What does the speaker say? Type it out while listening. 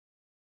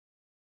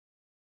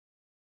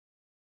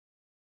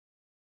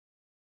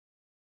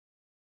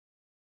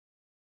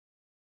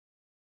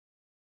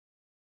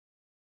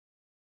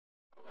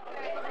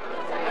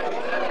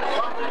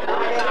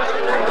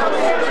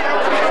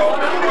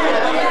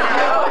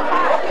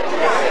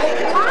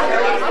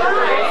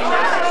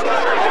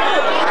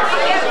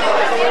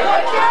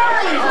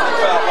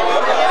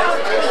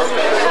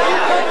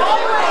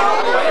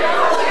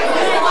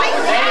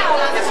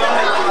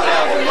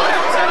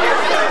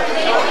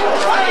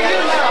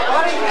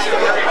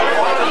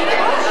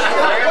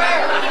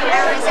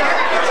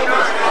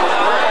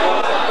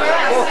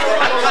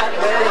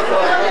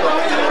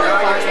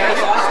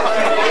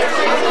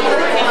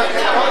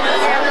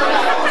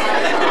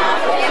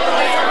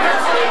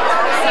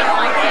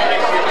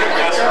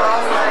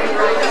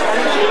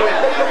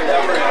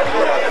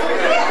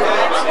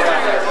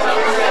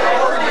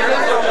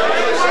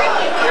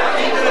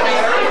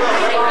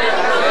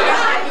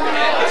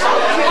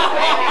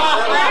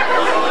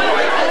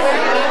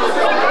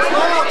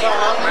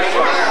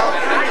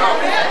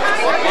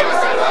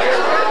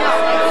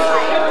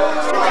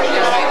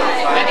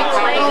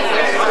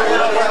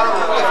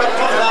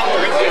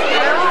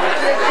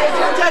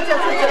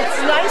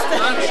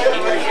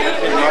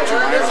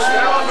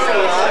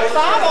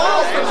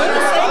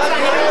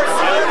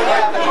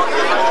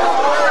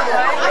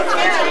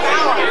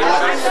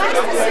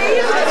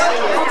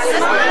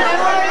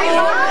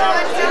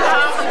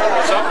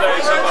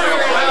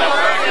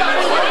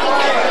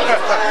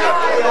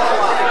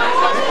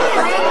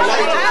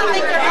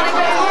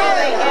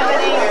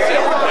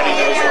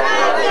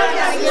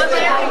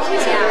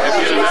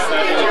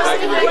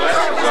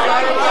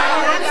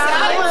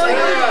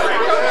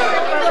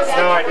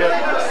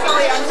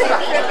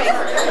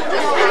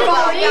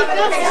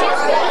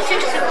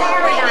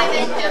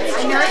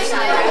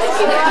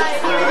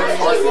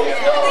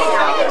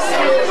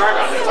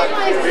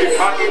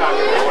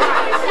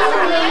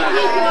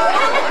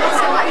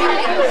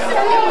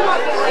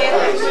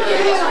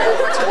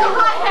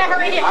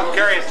I'm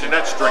carrying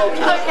Jeanette's drink.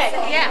 Okay,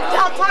 yeah.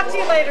 I'll talk to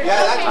you later.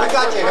 Yeah, we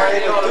got you,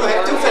 Harry.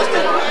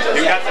 Two-fisted.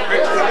 You got the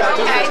picture?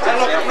 Okay. I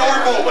look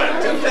normal then.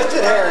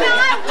 Two-fisted, Harry.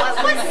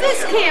 What's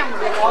this camera?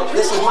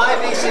 This is my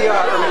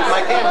VCR,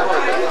 my camera.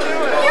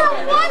 You're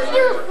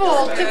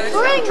wonderful to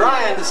bring. I'm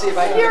trying to see if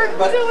I can. You're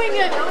doing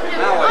it.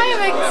 I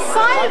am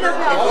excited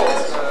about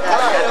this.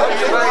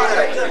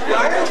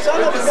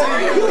 Son of a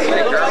gun. You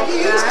look like you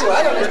used to.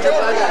 I don't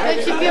understand that.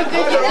 Makes you feel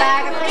good. Your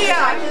bag.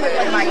 Yeah.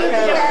 My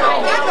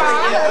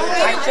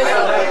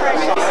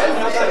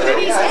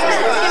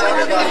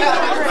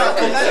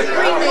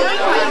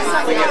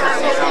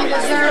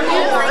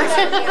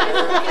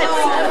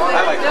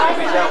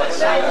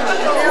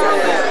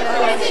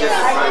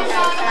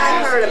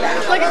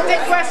Look at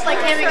Dick West like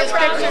having his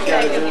picture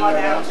taken. Are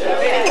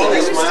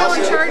you still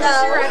in charge this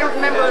year? I don't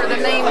remember the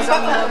names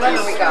on the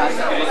letter we got.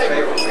 Are you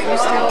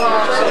still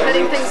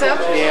setting things up?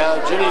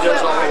 Yeah, Jenny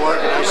does all the work.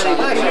 You've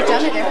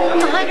done it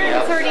every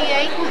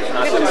 138.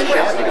 Not too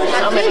shabby.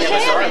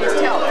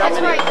 That's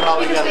right. Because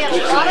we have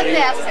a lot of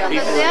desks. And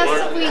the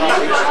desks we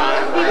have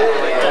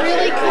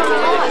really come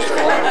on.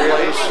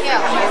 Yeah.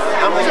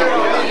 How many of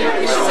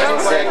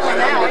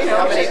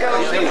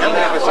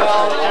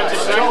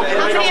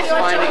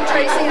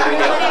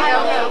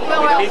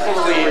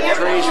people we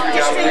trace we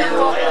just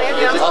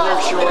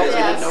others show up, we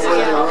didn't know where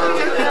they were.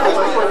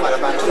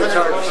 It's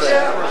hard to say.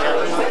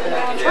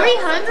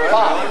 300?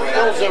 Wow,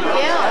 yeah.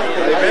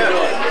 They're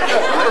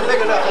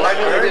big enough. I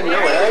didn't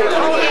know it.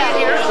 Oh, yeah,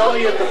 here. It's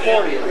only at the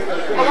 40th.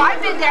 Oh,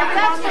 I've been there.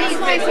 That's what he's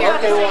been here.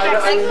 Okay, well,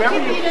 I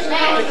remember you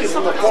thinking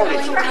from the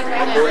 40th.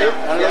 I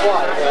don't know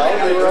why. Well,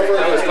 they were over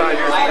there.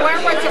 Where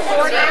was the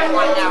 40th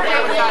one now?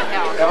 Where was that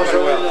held? That was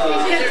over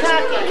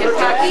Kentucky.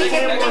 Kentucky?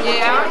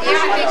 Yeah.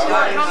 Yeah, I think so.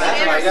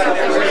 I got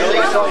to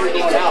really tell you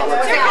going out.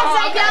 Here comes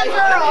that young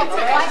girl.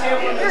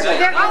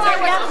 There goes that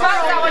young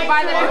girl going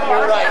by the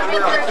door.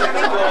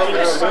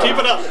 Keep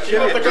it up. Keep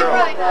up the girl.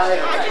 Right.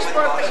 I just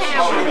broke the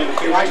camera.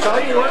 I saw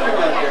you working on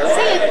there.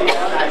 See it?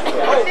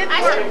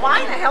 I said,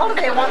 why the hell do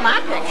they want my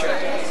picture?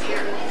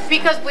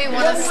 Because we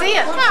want to see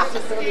it.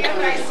 It's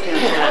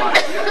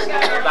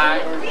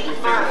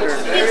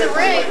a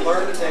ring.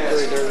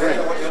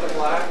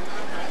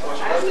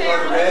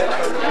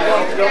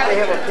 Don't they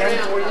have a pen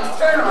for you?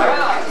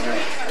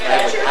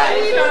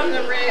 On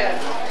the red.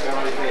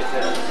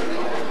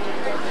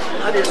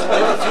 I just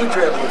put a few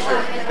dribblers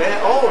here.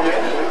 Oh,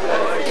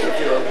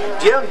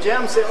 yeah.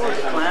 Jim said he was a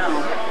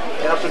clown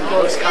up in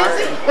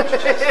Wisconsin.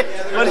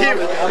 But he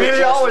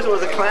really always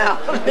was a clown.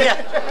 Yeah.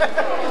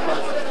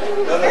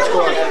 That's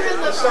cool.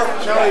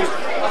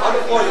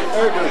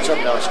 They're doing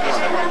something else.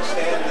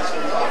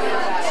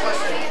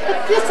 But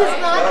this is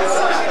not the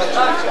song.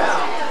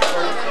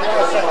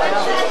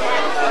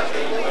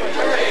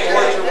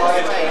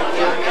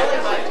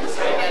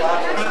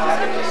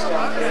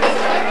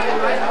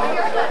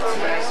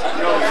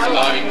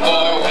 Fight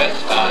for West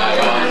Side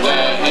on the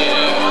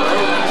hill.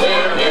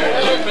 We're here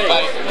to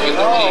fight with the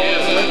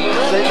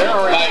kill.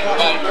 Fight,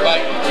 fight,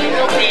 fight through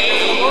the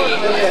rain.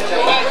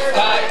 West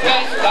Side,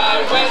 West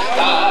Side, West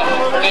Side.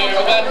 Near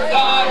West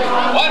Side.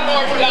 One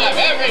more time,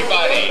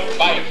 everybody.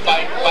 Fight,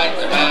 fight, fight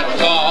the man's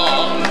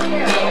song.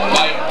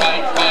 Fight,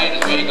 fight, fight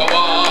as we go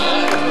on.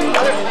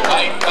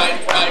 Fight, fight,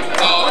 fight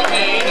with all our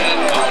pain and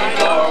fight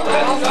for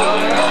West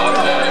Side on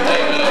the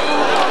hill.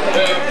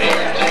 We're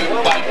here to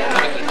fight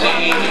with the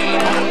team.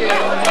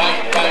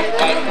 Fight, fight,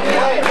 fight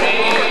for the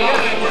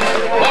team.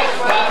 West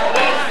Side,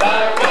 West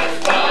Side, West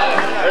Side.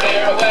 We're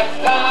near West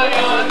Side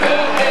on the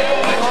hill.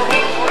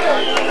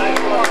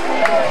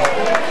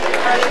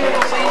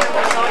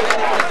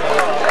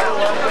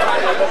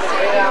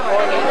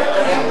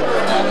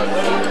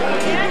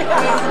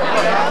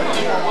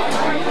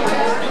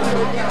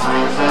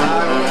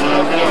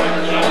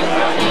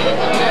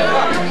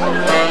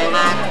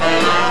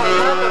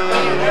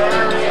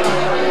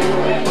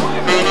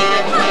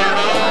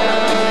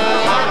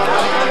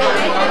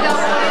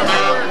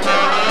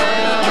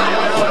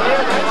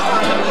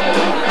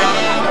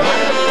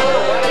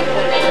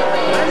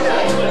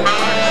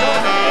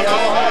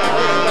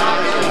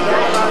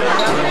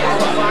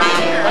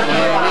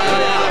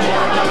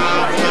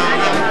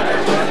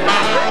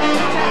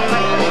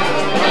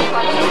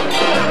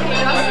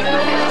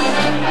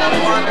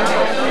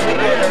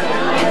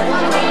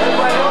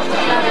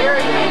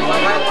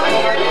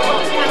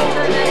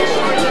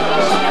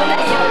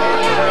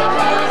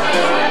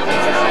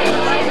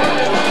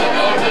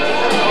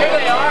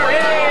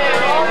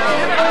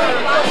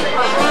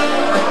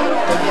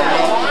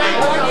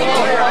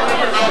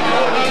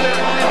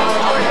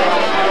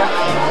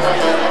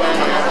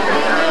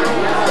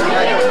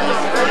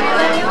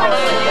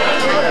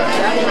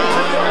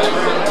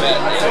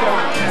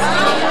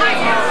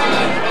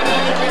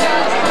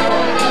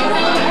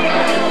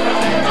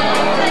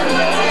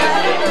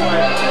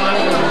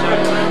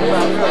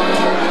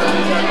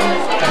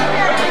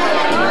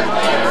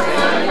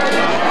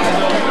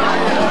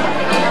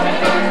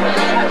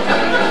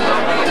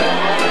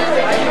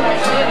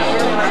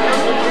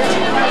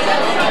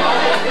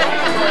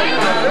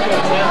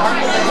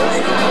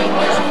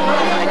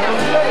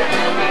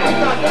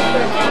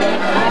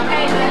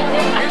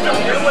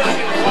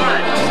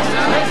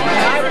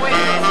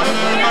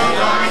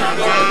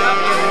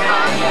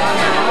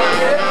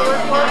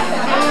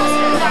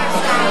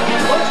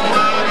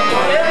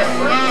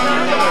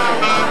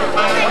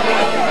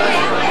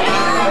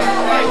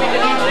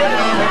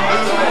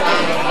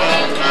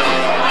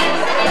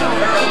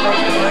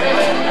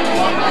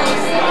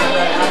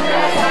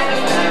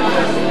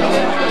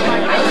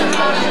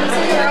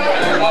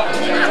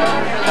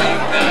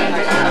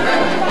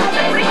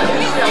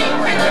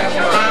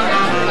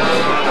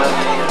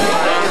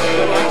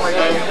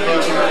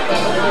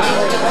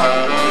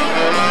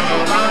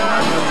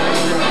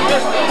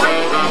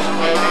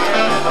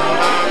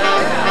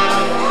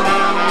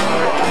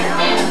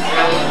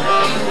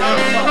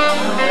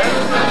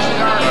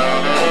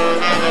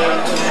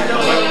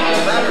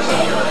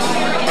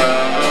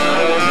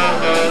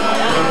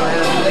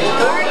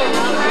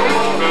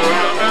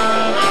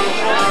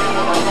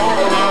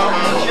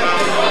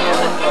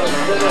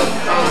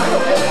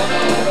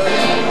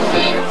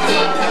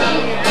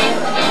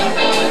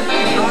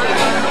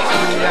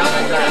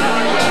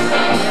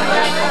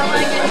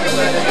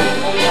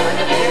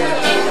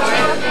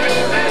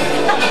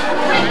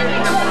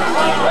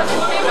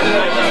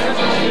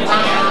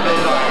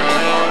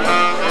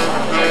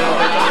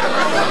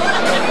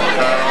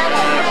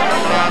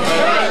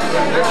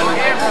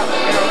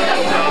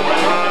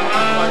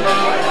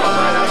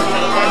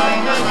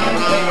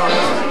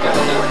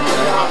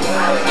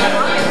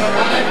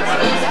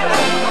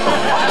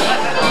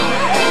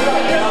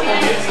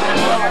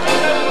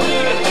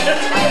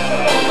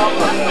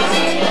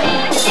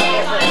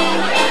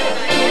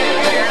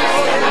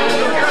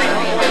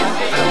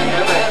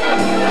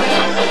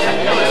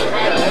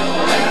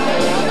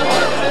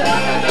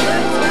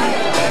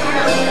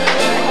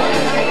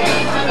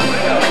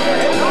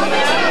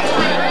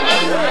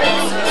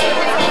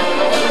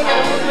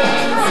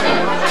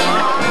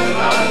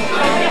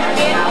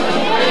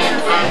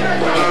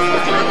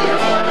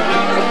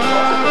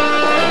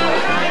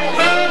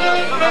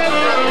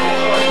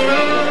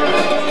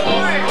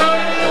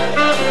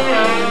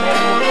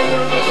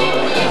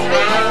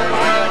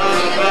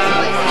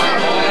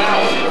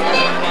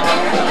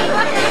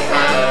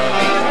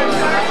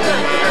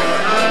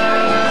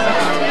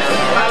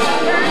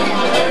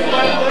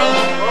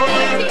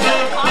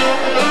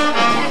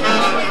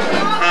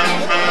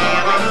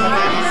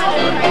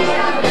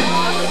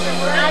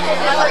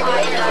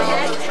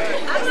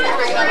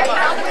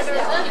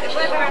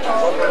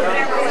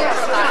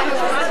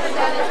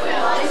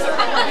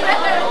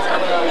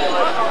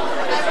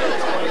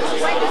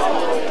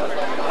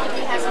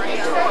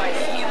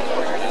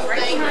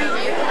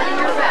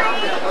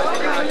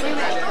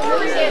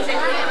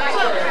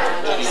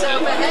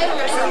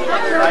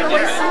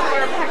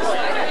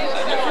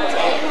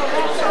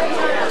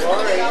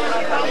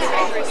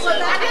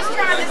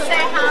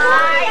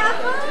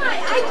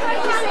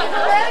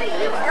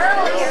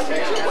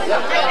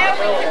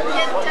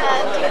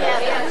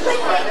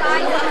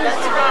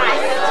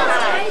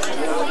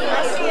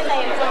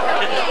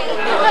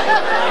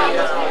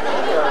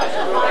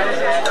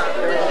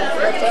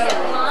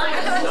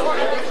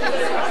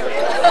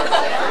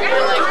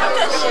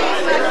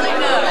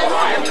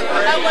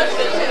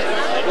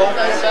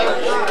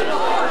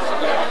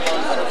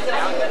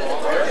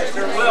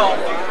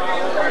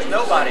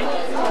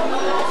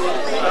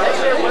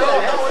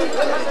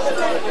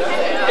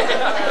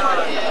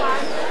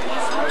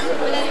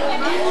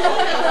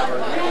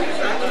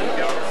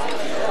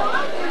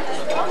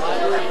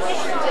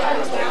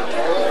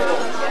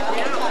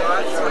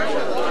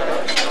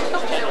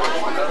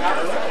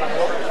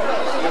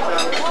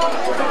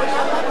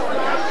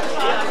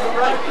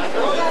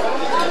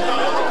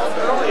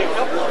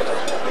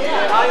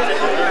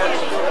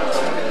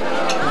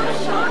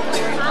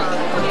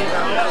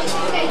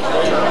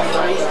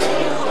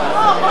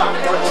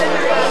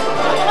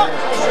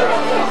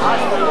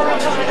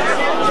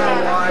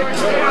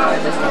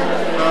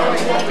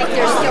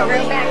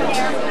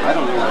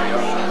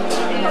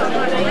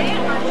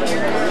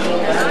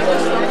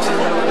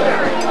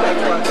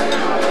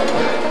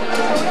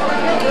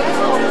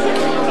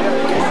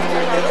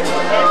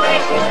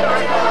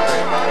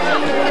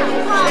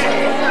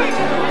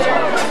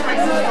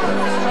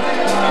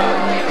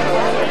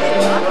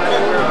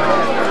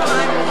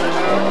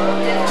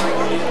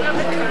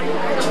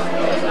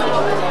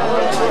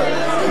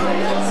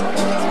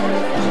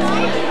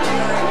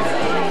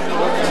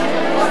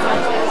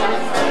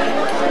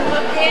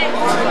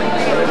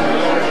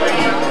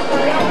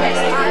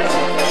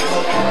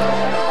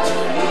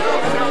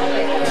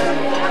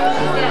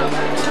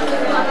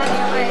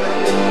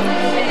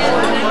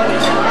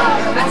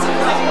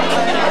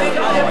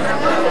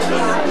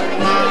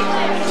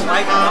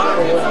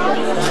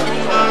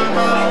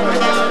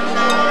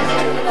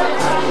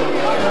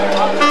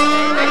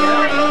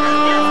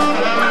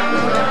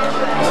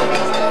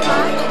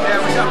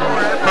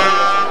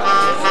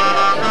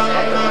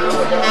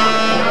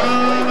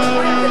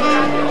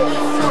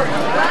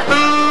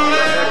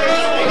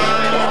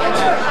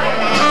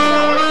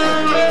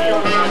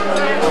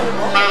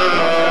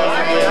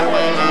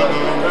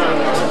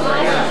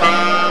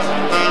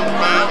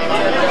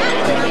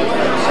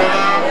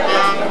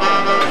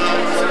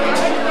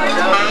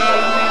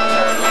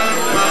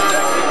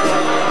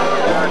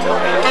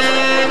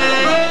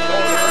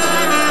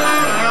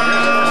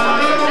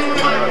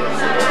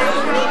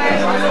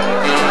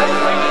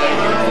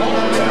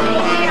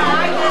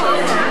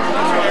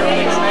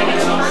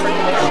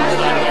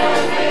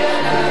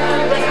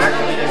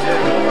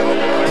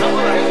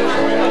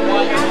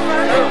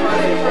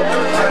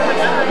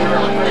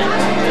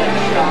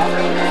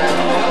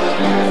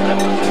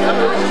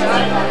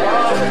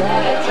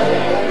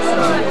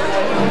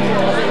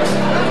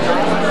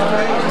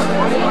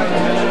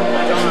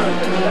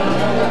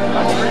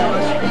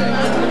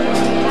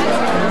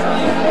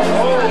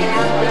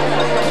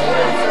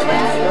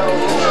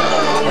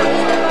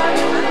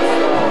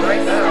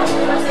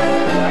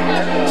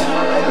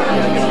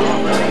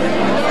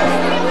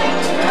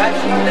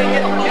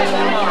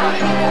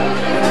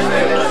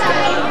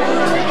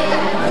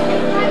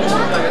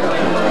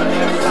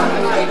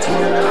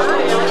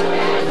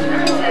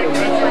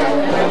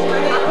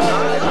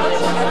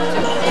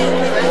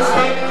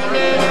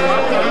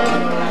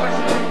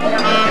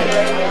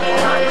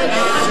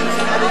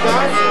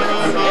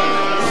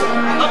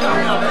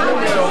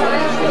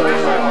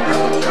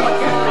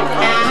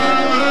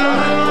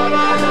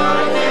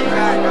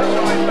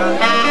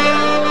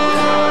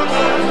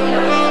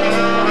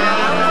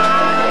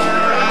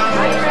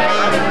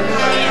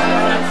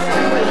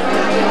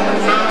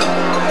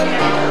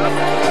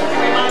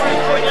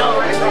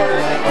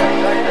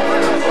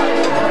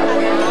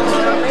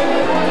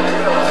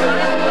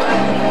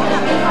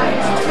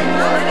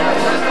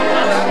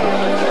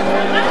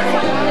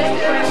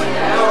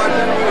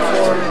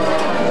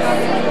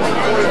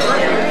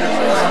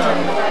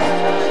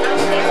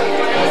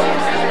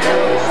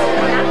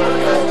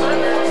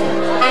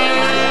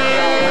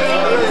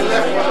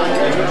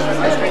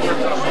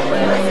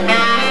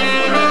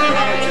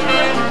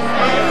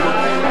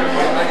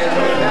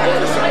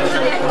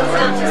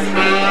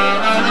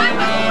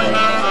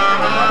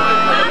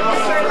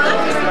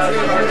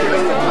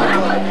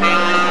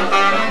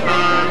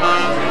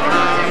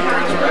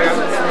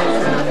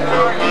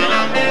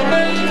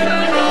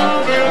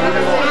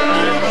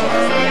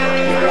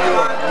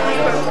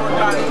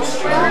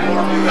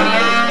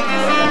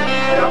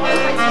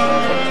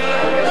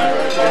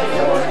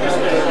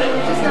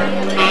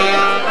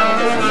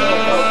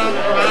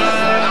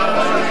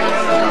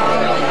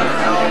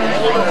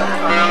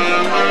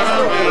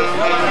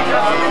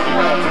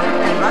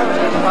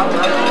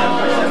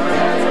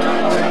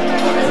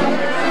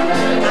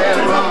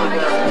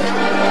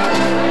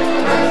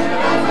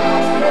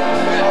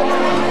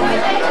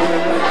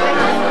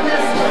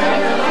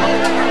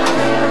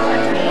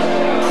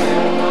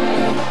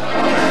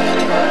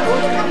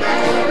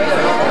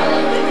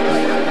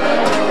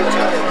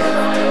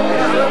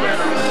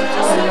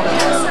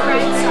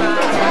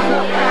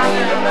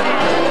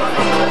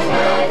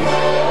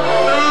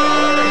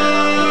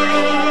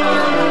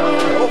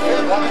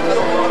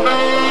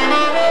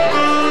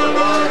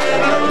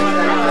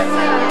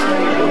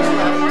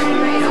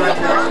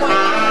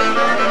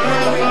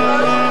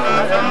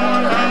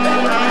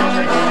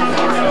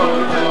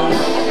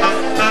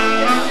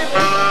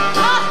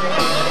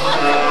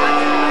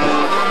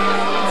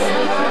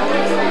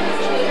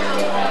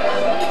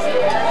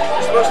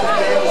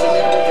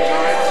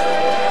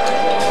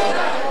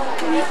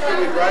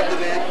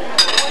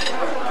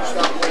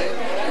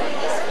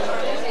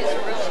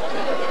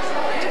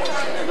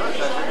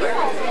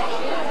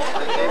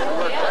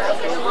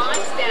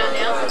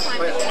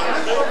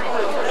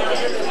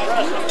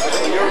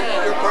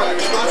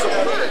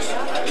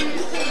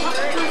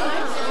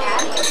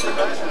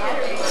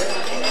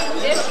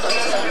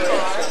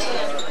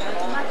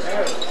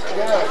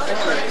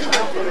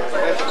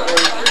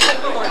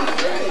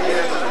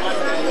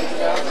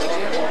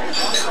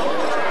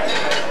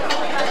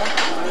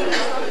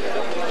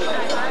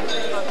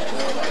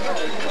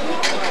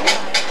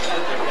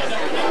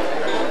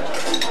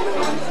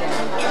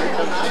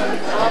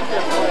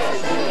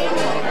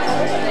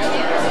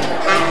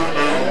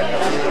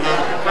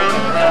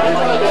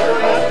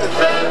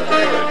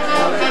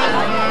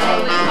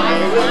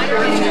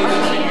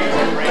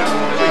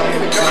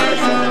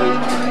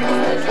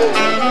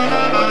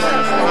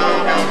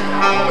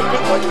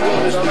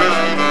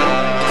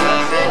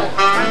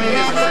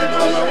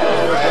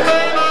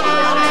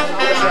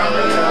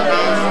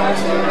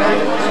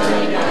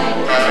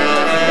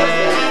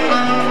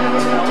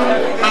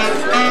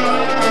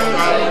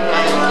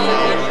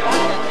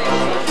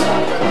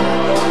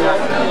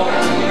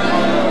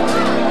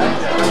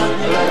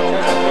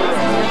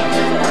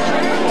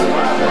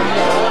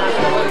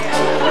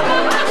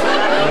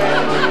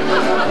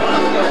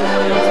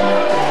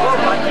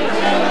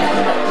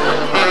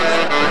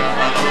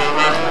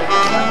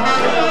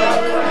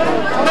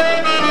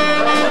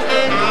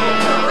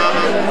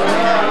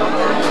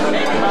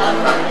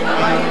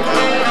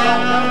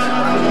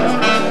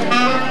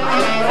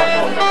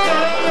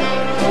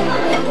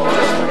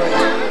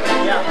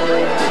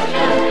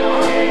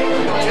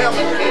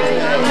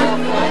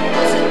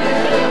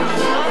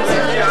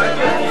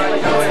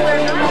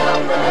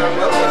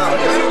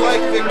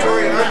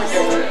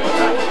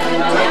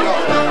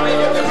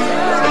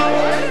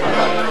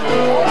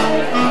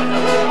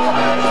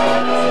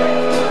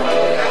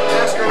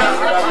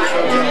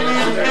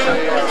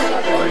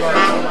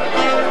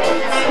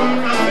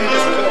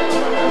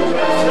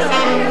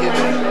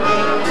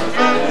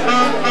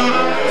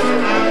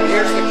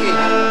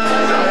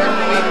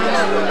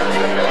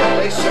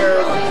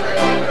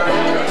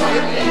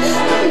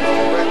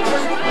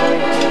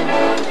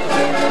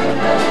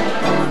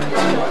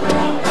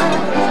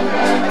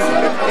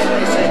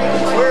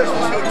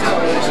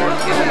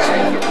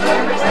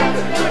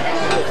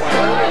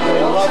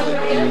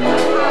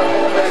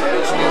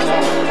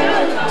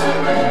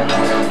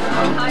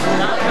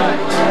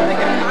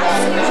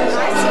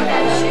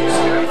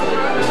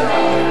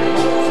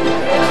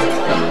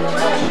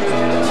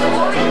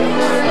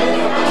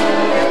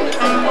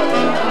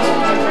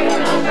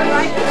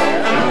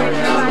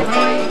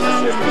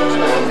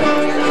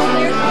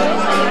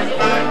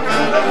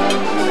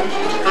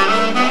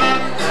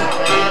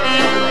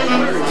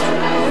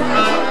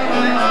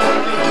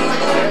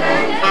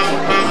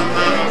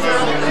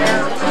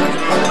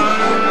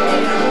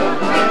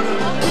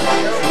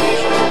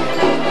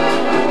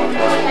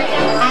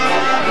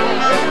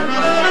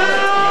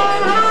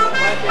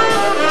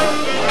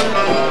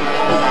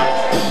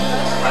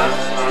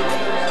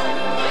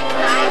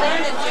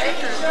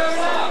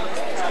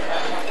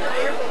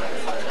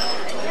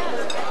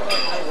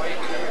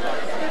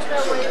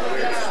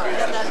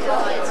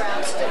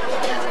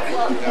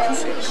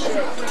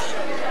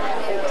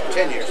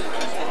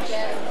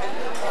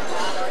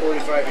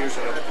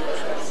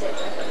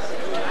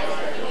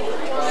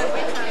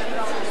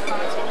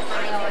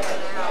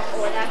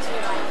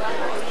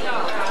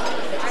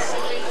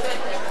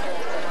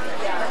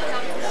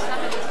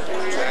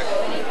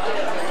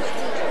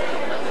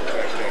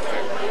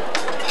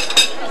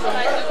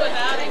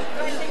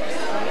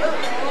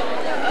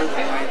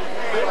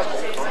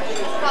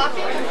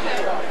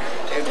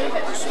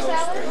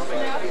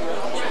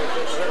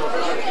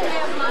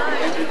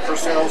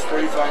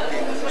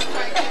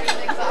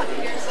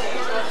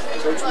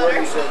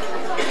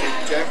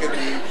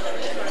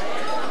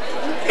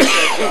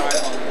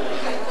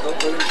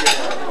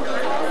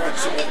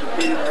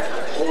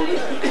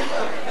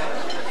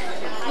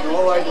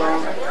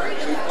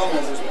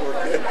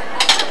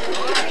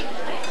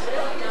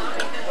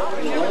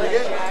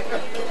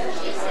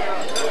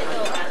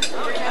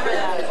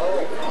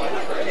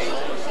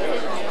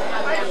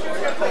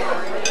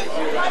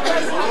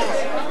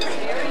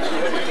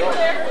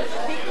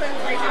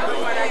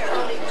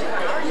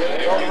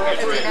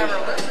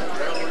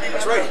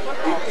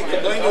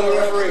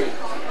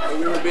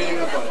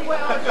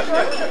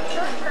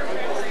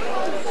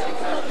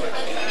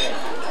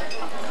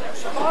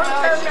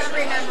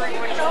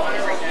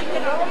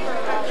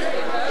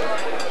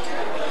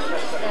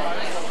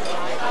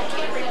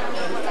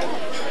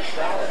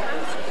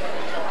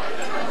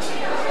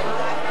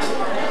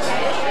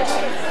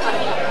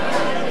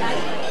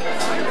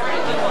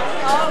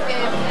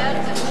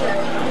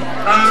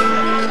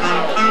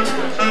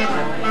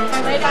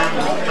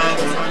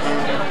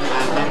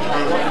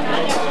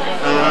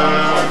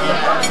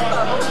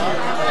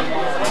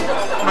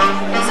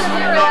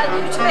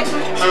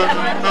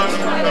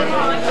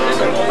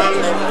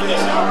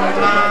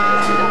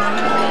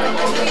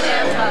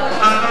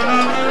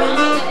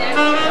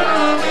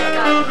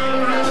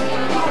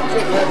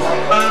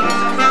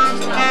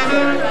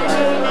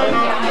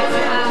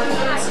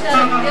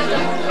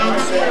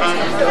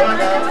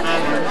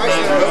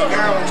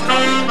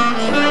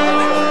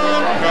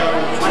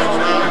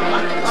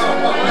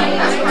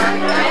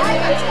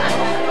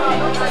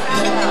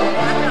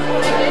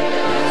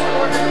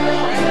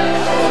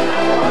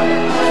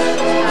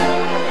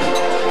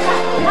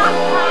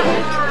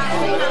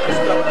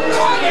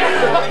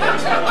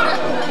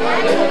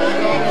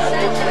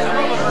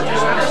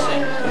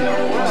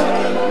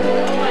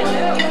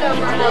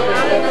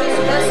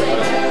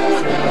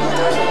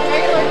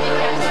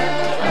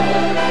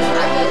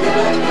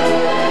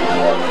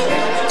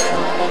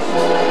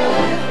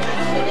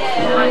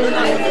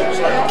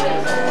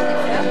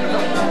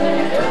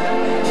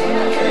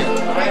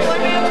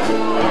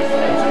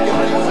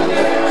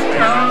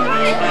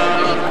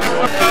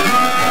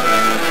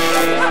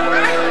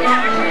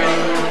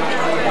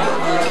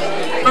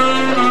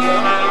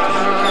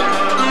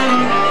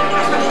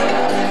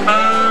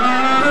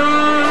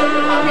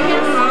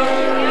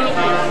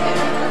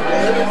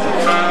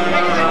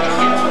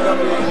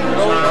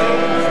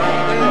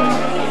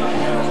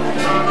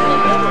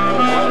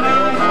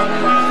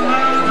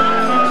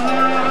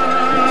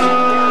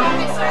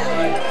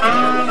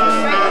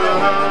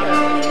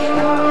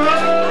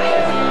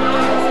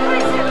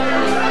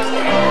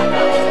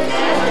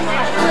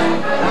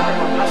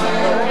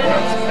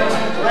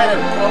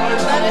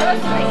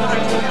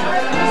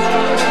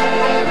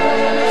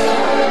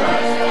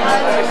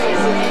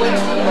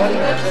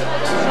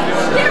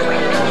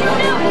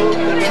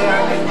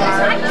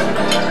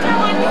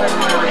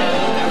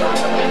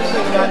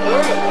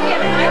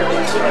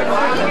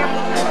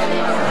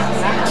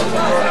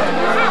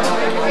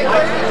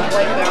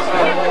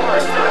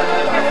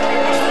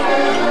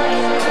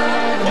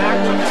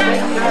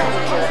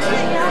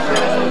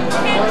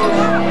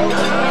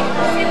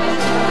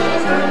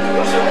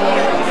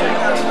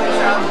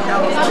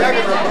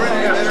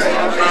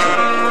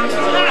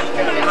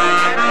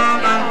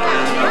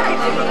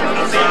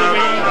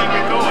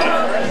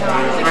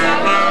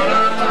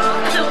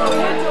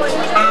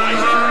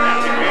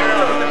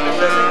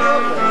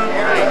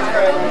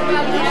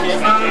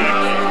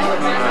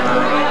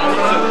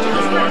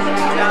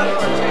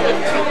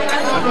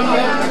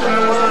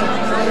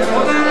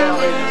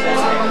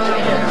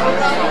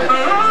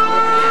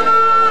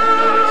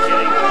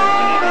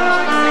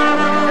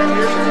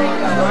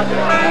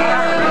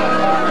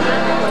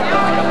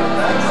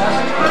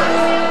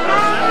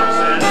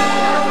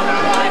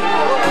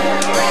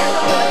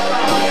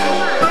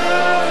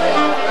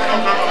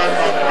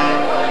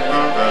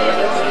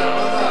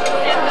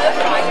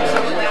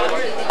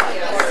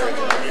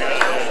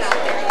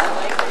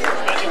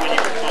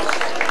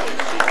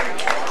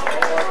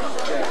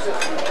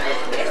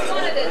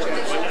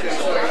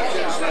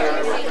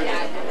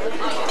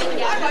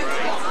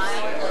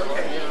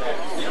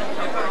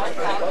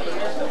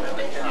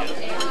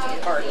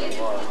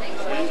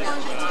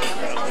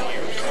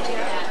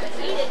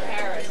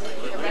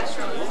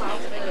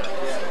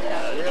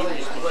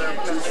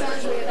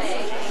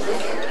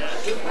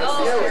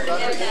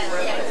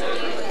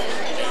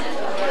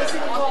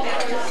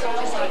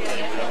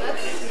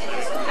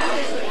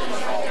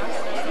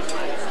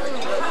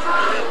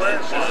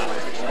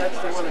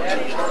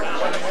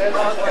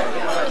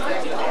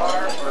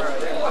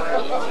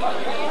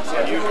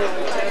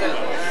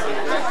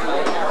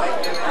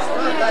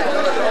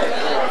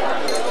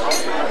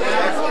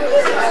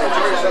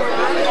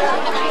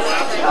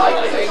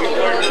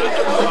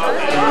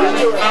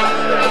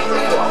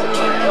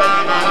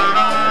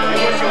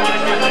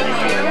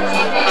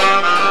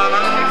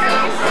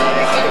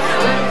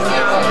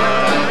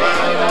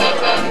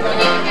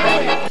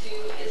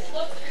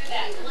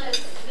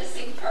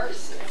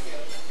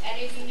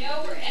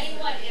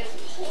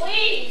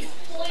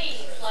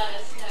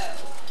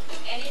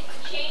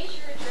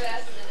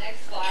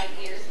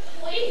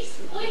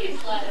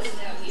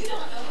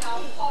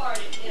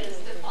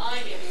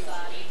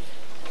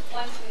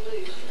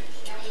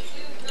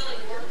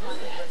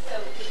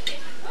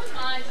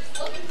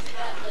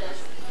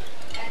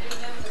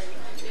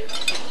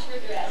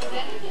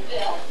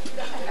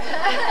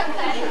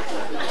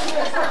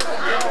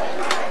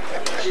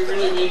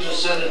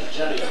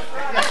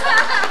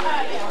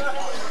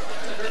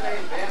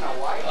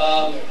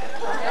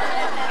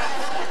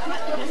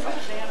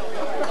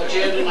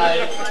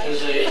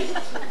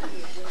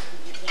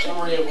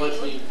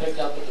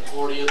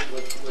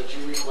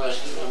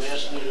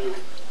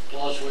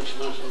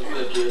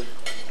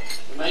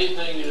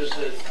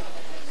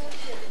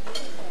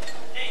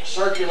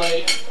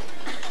 Circulate,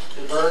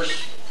 converse,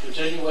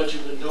 continue what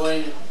you've been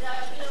doing.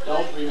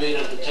 Don't remain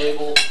at the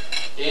table.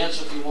 Dance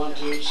if you want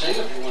to. Sing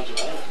if you want to.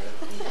 I don't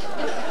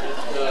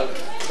care.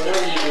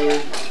 Whatever you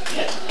do,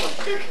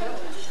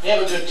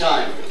 have a good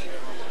time.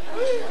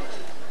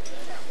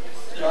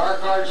 There are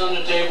cards on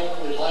the table.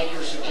 We'd like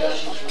your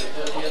suggestions for the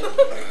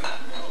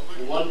 50th.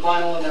 We one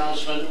final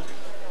announcement.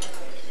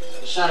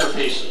 The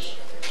centerpieces.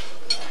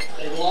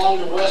 They belong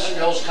to Western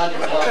Hills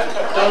Country Club.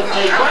 Don't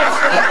take them.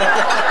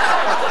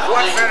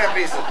 What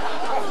centerpiece?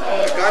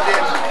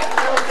 Goddamn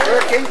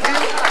Hurricane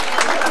King?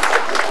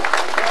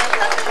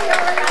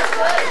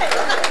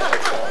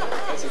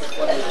 That's as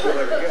funny as we'll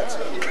ever get.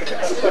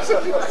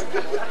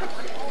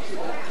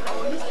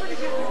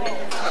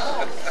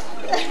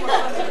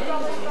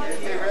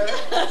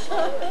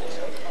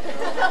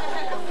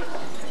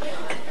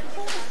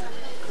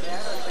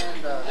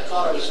 I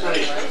thought it was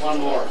finished with one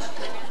more. The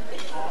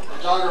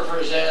photographer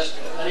has asked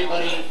if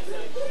anybody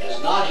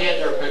has not had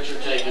their picture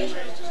taken,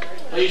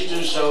 please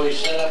do so. He's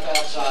set up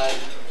outside,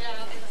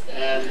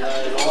 and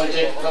it'll only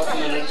take a couple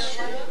minutes.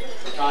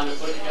 We're trying to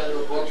put together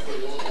a book for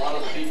a lot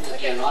of the people that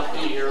cannot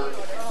be here,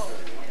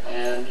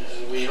 and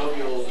we hope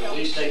you'll at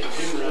least take a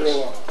few minutes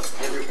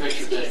to have your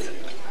picture taken.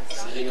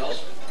 Anything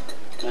else?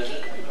 That's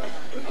it?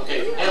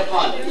 Okay, have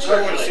fun. I want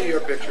to see Circulate.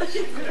 your picture.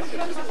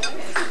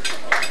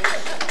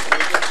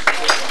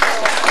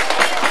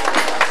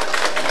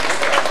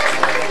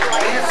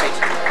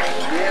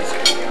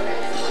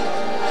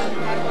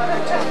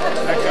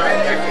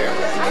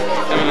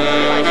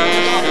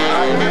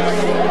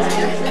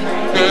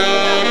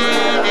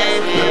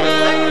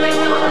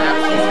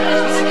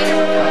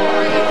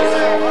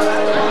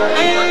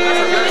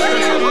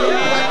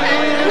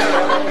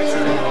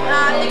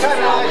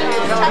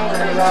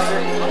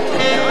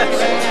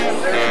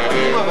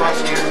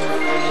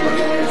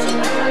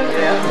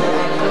 Yeah.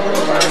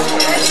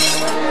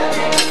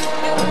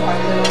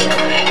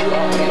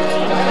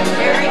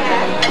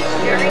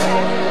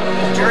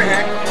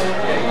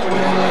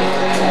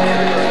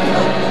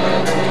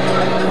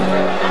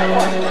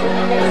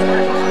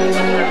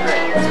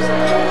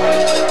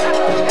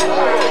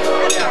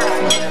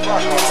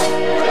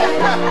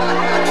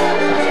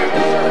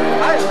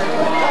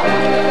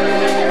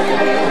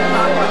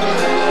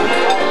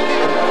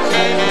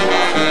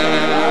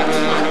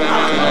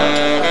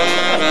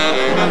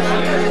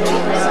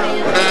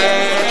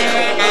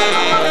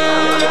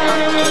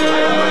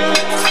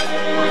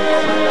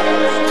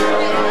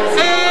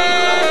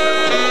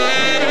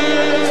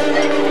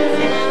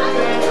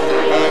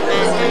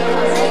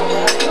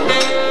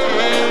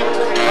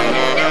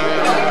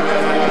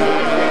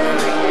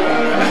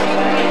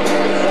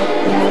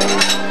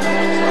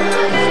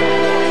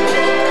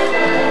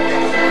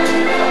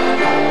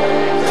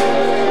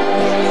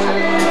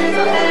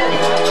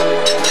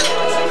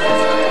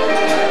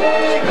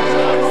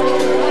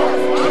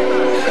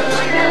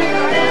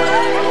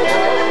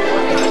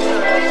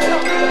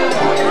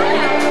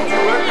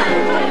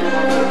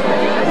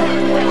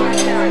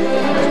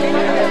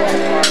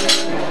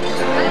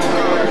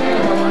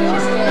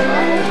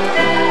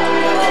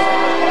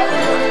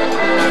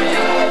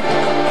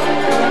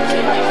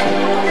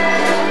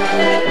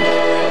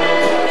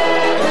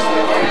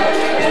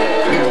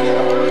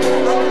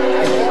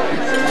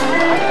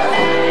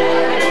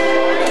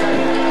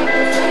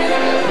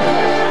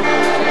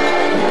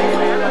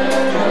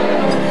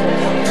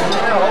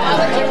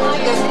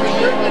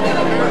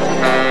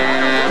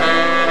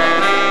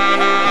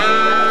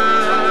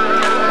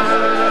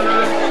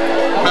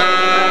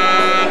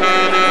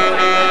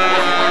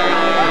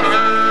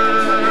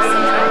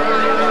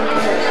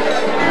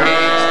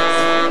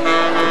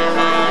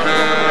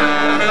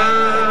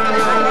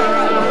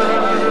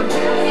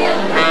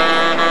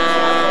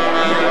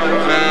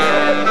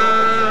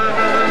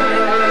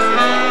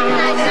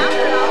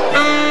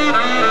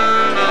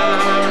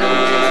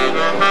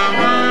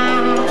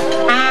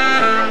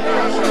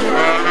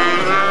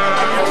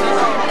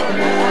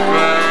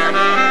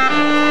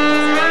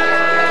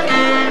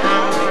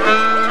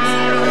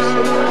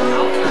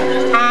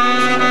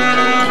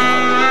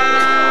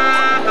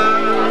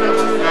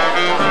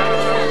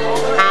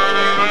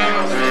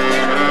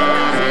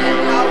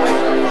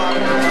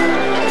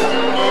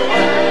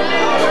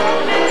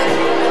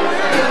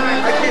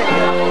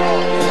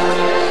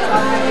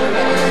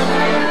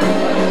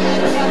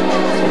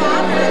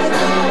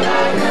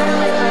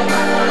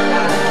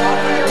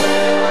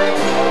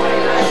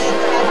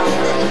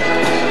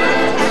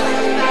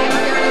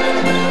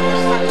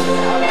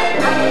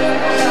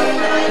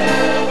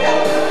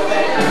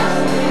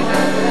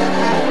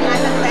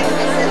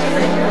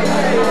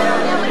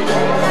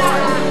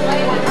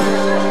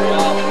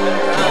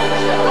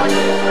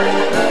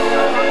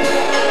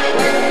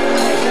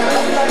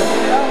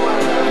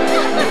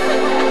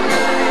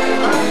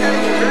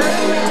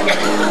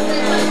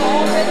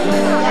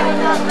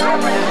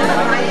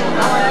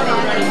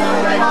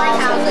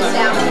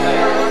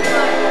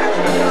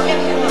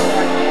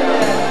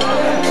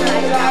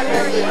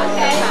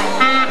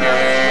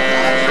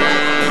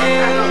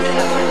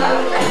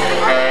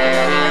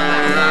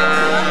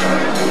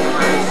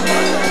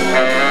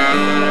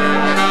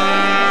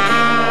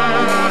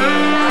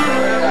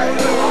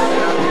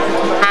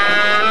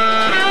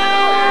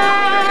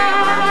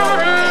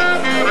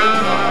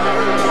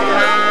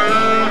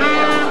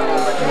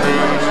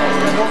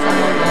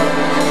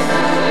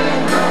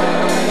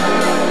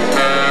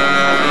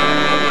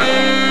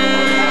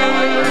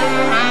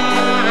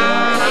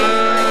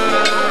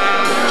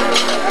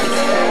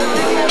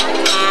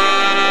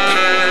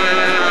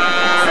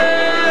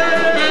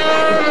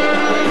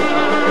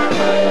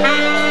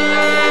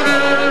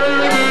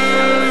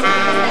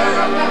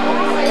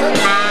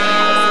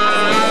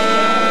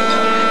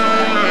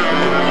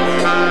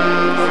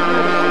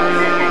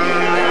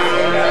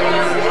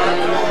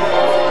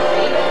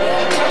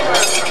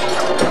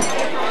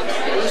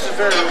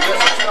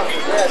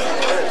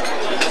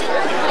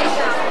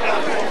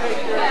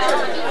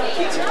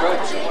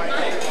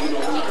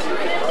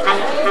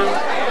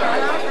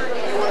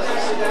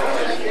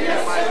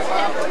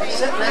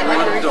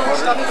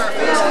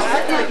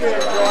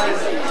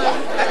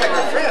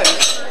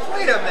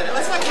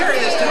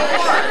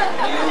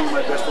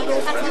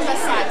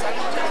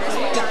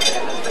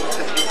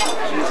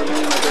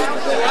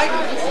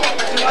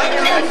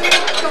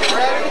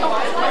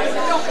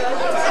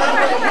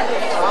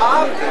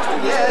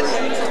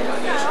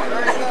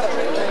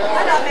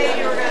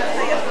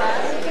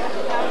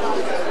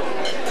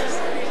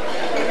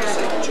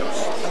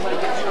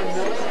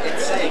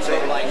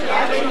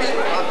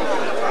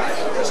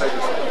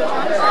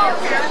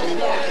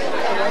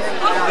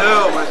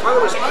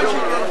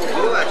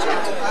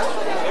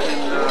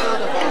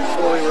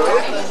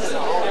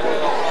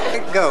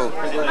 Go.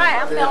 Hi,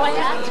 I'm Billy.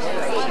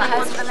 My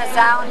husband is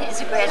Al, and he's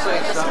a graduate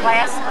of this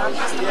class. I'm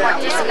just a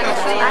participant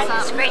tonight.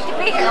 It's great to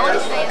be here.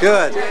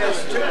 Good.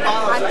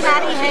 I'm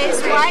Patty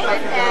Hayes' wife,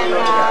 and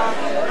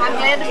I'm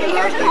glad to be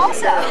here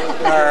also.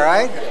 All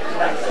right.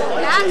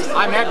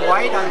 I'm Ed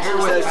White. I'm here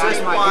with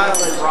my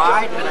beautiful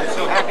bride, and I'm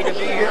so happy to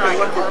be here. I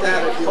can hardly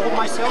hold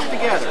myself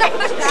together.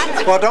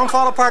 Well, don't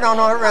fall apart on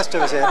all the rest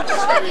of us, Ed.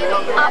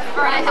 I'm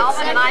Verna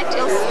Hellman, and I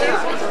feel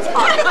stupid.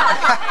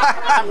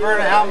 I'm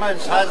Verna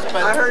Hellman's husband,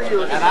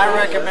 and I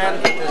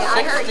recommend that the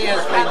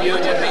 60th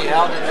reunion be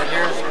held in the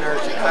nearest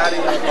nursing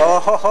home. Oh,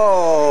 ho,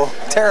 ho.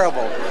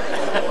 Terrible.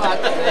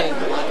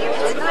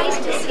 It's nice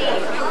to see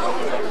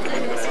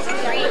you. This is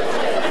great.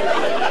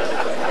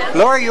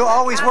 Laura, you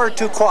always were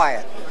too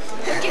quiet.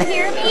 Did you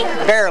hear me?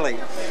 Barely.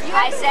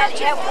 I said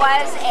it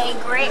was a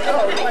great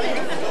evening.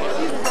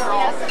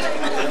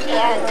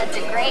 And it's a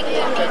great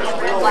evening, and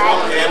we're glad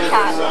you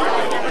come.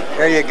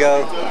 There you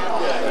go.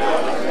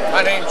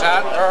 My name's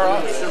Hot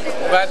Earl.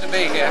 Glad to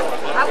be here.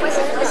 I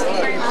wasn't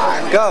listening.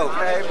 Go.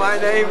 Hey, my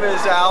name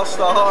is Al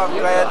Stahl. I'm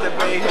glad to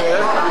be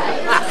here.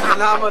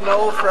 And I'm an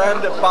old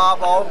friend of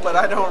Bob Oak, but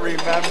I don't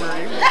remember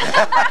him.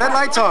 That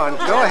light's on.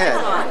 Go ahead.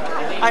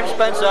 I'm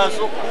Spence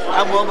Essel.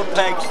 I'm Wilma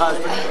Pegg's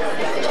husband.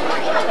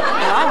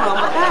 And I'm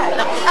Wilma Pegg.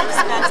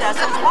 Spence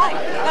Essel's wife.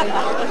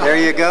 There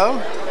you go.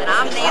 And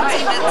I'm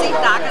Nancy Mitzi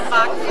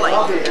Dockenbach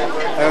Flake.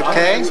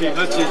 Okay.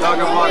 Mitzi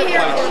Dockenbach Flake.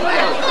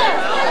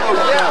 Oh,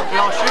 yeah,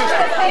 Bill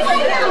Schuster.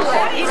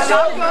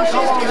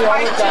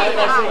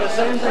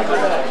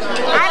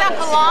 I don't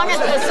belong at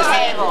this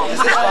table.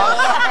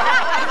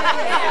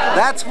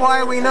 That's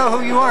why we know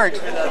who you aren't.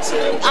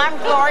 I'm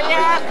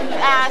Gloria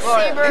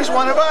Siebert. He's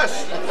one of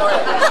us.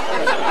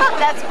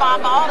 That's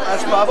Bob Aldis.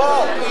 That's Bob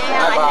All.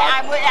 Yeah,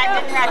 I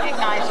didn't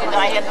recognize you, though.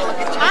 I had to look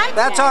at you.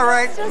 That's all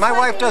right. My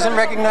wife doesn't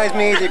recognize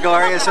me either,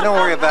 Gloria, so don't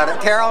worry about it.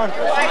 Carolyn?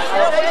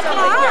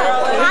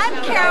 I'm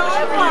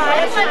Carolyn White.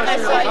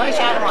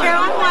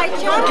 Carolyn White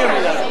Jones.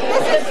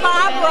 This is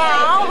Bob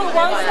Rao, who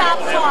won't stop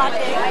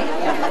talking.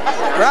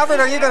 Robert,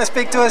 are you going to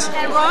speak to us?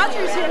 And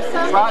Roger's here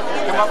somewhere.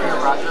 Roger, come up here,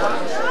 Roger.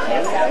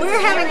 We're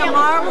having a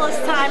marvelous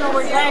time, and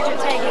we're glad you're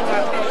taking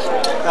our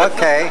picture.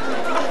 Okay.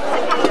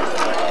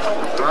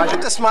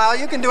 Just smile.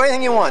 You can do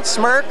anything you want.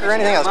 Smirk or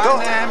anything else. Go.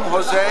 My name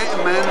Jose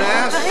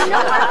Jimenez.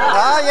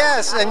 Ah,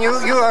 yes. And you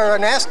are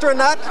an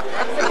astronaut?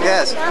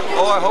 Yes.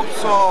 Oh, I hope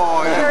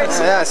so.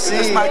 Yeah, see.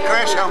 This is my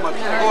crash helmet.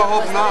 Oh, I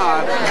hope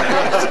not.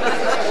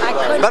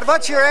 But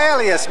what's your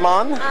alias,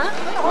 Mon?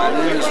 My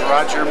name is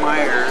Roger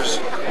Myers.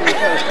 I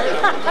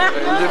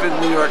live in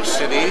New York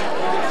City. I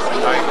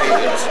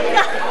hate it.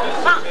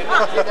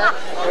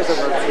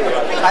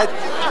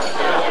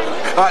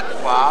 Cut,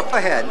 Bob. Go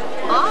ahead.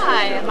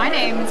 Hi, my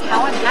name's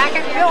Helen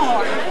Hackett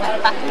Gilmore.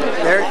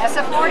 Class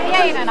of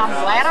 48, and I'm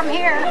glad I'm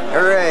here.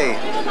 Hooray.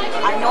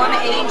 I'm Norma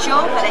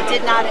Angel, but I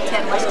did not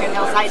attend Western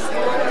Hills High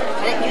School.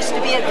 But it used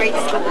to be a great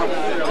school.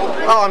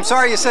 Oh, I'm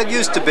sorry you said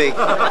used to be.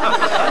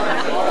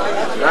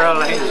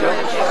 Earl Angel.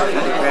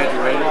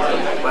 Graduated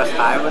from West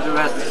High with the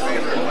rest of the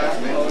family.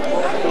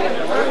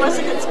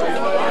 Wasn't it school?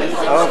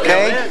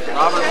 Okay.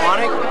 Robert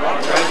Wannick.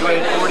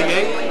 Graduated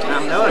 48.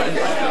 I'm doing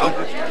it.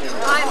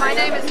 Hi, my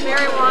name is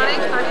Mary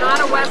Wannick. I'm not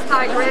a West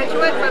High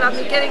graduate, but I'm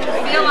beginning to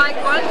feel like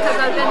one because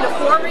I've been to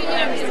 4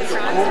 reunions.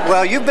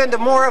 Well, you've been to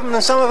more of them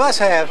than some of us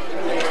have.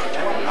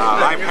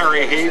 I'm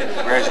Harry Heath,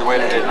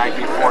 graduated in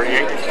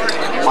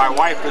 1948. My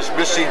wife is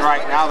missing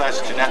right now,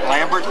 that's Jeanette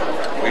Lambert.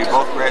 We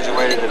both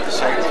graduated at the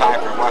same time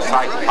from West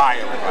High. Hi,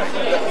 everybody.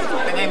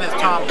 My name is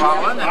Tom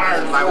Baldwin, and this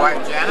is my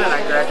wife Janet.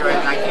 I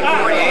graduated in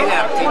 1948, and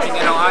I'm teaching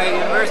at Ohio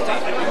University.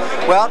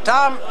 Well,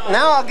 Tom,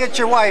 now I'll get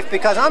your wife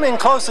because I'm in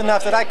close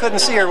enough that I couldn't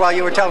see her while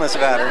you were telling us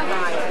about her.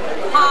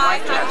 Hi,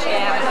 I'm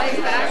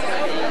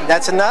Janet.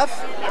 That's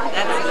enough?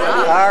 That's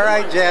enough. All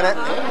right, Janet.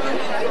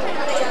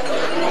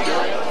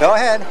 Go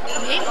ahead.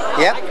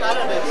 Yep.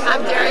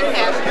 I'm Derek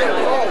Castro.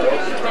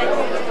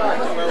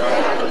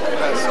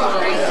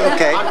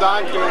 Okay. I'm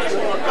Don Castro.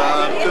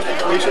 Just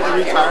recently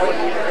retired.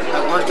 I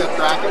worked at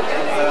Bracket,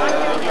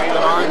 in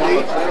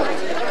R&D,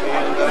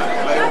 and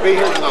I'll be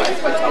here tonight.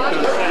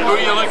 Who are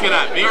you looking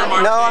at, me or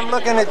Mark? No, I'm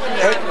looking at...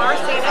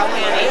 Marcina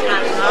Penny.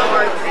 I'm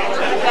our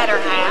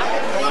better half.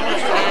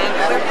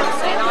 And we're from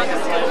St.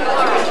 Augustine,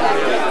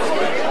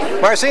 Florida.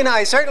 Marcina,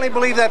 I certainly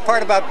believe that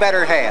part about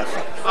better half.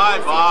 Hi,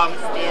 Bob.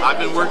 I've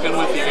been working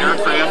with the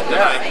aircraft,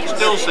 and I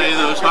still say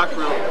those huck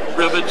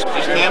rivets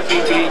just can't be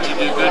beat. You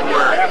do good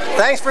work.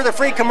 Thanks for the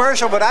free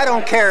commercial, but I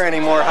don't care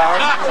anymore, Howard.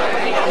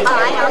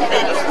 Hi, I'm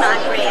Betty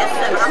Snodgrass,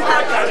 and I'm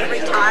happy to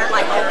retire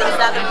like all these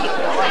other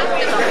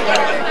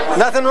people.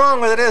 Nothing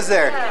wrong with it, is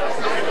there?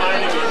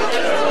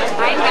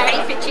 I'm Mary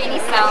Piccini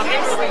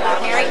Sellers,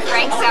 married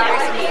Frank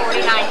Sellers in the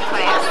 49th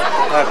class.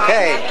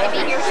 Okay. I'm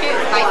happy to be here too,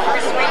 my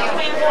first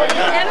reunion.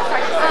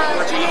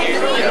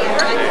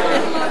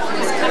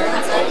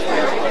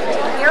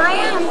 Here I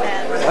am.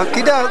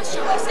 Okie doke.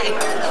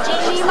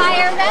 Jeannie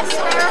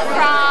Meyer-Vester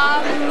from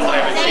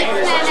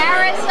Dayton,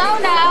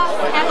 Arizona.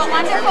 Have a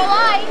wonderful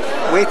life.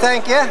 We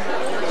thank you.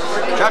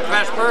 Chuck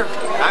Vesper,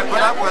 I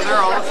put up with her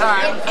all the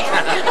time.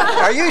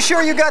 Are you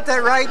sure you got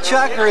that right,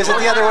 Chuck, or is it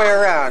the other way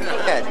around?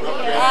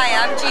 Hi,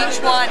 I'm Jean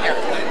Schwander.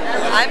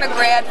 I'm a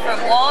grad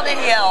from Walnut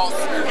Hills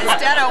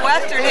instead of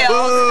Western Hills.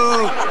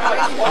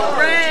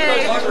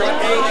 Hooray!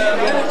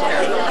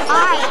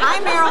 Hi,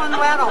 I'm Marilyn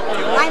Weddle.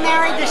 I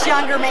married this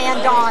younger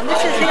man, Don. This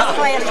is his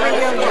class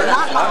reunion,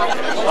 not mine.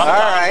 All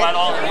right.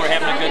 We're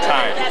having a good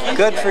time.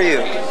 Good for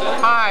you.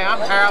 Hi,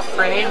 I'm Harold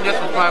Crane. This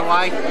is my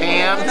wife,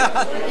 Pam.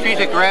 She's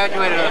a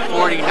graduate of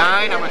 49.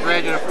 I'm a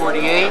graduate of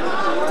 48.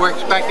 We're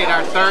expecting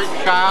our third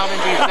child in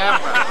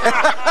December.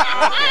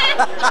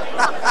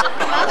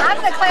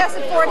 I'm the class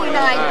of 49,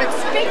 but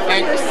speak for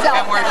yourself.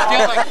 And we're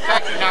still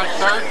expecting our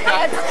third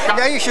child.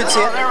 Now you should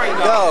see it. There we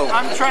Go.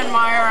 I'm Trent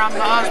Meyer. I'm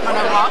the husband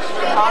of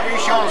Audrey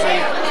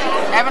Schulze.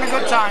 Having a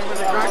good time with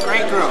a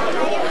great group.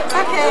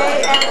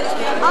 Okay, and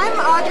I'm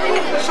Audrey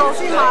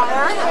Schulze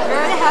Meyer. I'm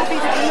very happy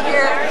to be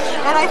here.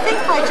 And I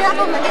think my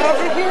gentleman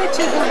over here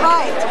to the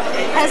right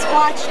has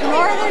watched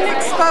Northern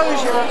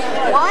Exposure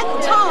one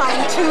time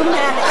too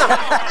many.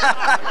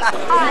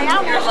 Hi,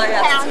 I'm Richard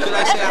Townsend.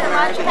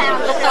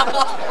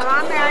 And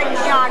I'm married to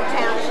John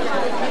Townsend,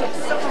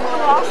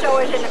 who also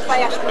is in the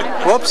class.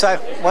 Whoops, I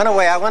went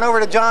away. I went over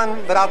to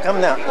John, but I'll come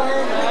now.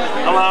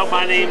 Hello,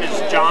 my name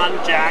is John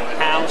Jack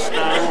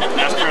Poundstone.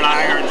 Esther and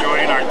I are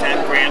enjoying our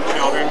 10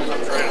 grandchildren.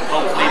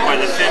 Hopefully by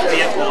the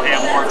 50th we'll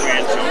have more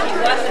grandchildren.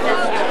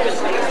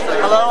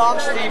 Hello, I'm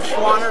Steve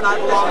Schwander and I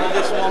belong to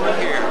this woman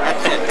here.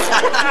 That's it.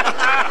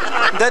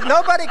 That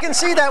nobody can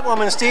see that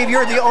woman, Steve.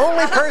 You're the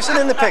only person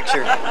in the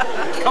picture.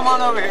 Come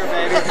on over here,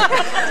 baby.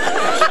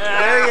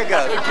 There you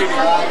go.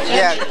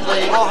 Yeah.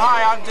 Well,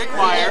 hi, I'm Dick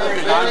Meyer,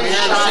 and I'm here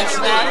in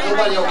Cincinnati.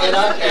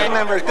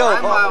 Members, go.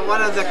 I'm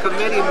one of the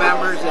committee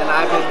members, and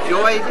I've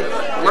enjoyed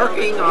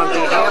working on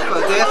behalf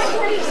of this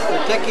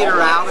particular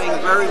outing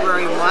very,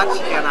 very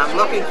much, and I'm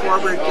looking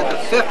forward to the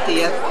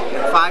 50th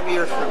in 5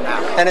 years from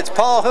now. And it's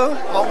Paul who?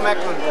 Paul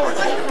Mecklenburg.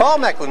 Paul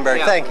Mecklenburg,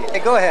 Yeah. Thank you. Hey,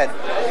 go ahead.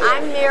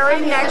 I'm Mary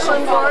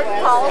Mecklenburg,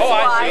 Paul's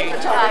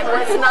wife. I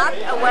was not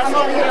a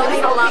Western Hills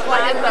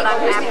alumni, but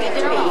I'm happy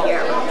to be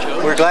here.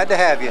 We're glad to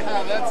have you.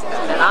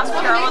 I'm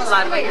Carolyn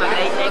Ludwig. My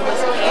maiden name was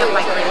Pam.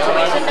 My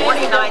graduated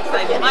 49, so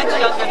I'm much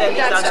younger than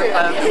these other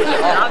folks.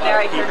 And I'm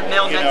married here to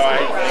Mel next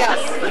week.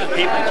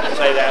 People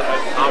say that.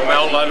 I'm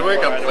Mel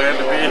Ludwig. I'm glad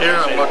to be here.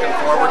 I'm looking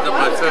forward to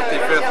my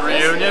 55th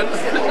reunion.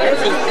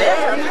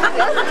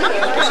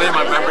 You see,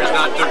 my memory's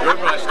not too good,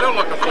 but I'm still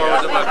looking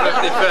forward to my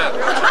 55th.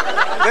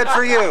 Good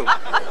for you.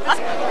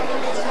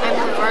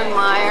 I'm Vern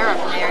Meyer. I'm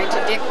married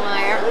to Dick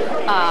Meyer.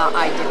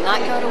 I did not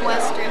go to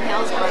Western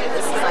Hills, but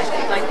this is, I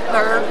think, my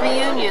third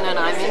reunion, and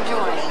I'm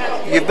enjoying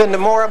it. You've been to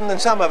more of them than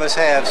some of us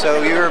have,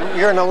 so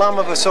you're an alum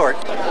of a sort.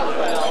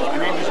 My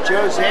name is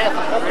Joe Zath.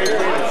 I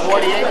graduated in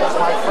 48. It's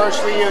my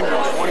first reunion,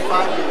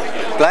 25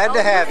 years. Glad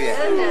to have you.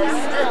 I'm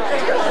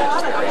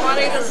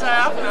Juanita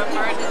Zath, and I'm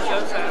married to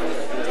Joe Zath.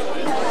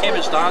 My name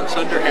is Don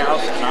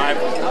Sunderhouse, and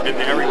I've been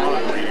to every one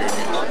of the reunions,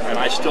 and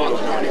I still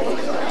don't know anyone.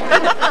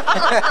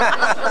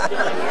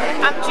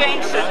 I'm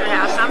Jane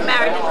Sunderhouse. I'm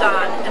married to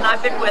Don, and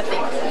I've been with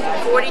him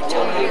 42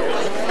 years.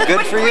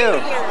 Good for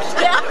you.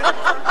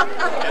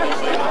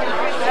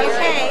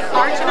 Okay,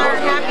 Arch and I are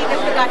happy that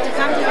we got to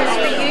come to this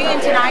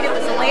reunion tonight. It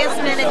was a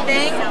last-minute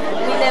thing.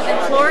 We live in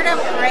Florida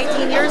for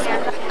 18 years.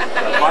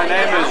 My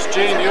name is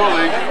Gene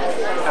Eulig,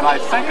 and I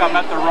think I'm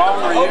at the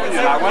wrong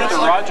reunion. I went to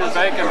Roger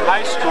Bacon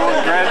High School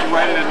and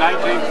graduated in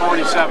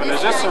 1947. Is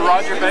this the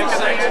Roger Bacon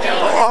reunion?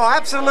 Oh,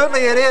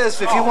 absolutely it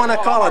is, if you want to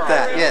call it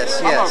that. Yes,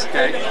 yes.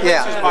 Okay.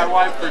 Yeah. This is my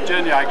wife,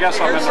 Virginia. I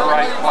guess I'm in the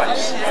right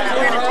place.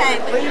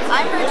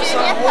 I'm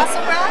Virginia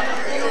Husselrock,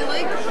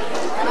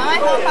 and I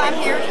hope I'm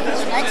here for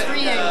this next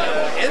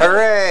reunion.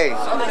 Hooray!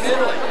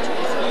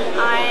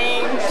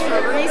 I'm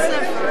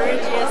Teresa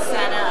Ferrugia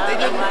Senna. I'm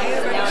known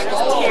as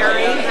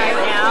Terry right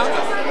now.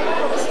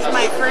 This is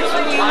my first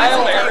reunion since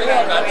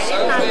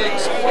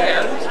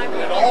I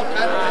graduated.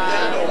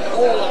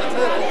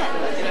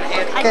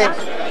 I got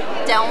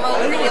Delmo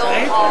Real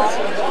Hall.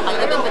 I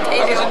live in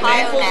Batavia,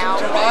 Ohio now.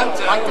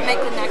 I'd like to make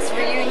the next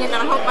reunion,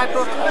 and I hope my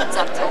book holds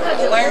up to it.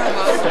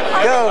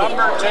 Go!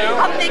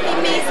 I'm Vicki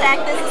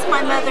Mesak. This is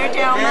my mother,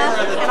 Delma,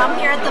 and I'm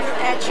here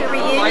at your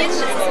reunion.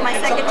 This is my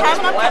second time,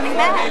 and I'm coming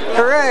back.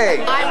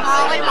 Hooray! I'm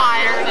Holly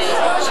Myers.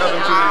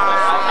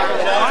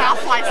 What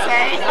else will I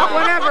say?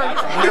 Whatever.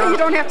 You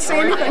don't have to say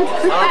anything.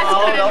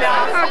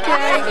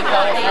 Okay.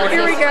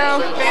 Here we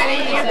go.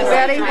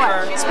 Betty,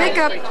 speak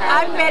up.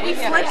 I'm Betty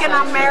Flick, and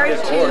I'm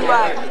married to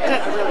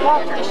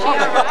Walter.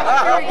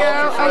 Here we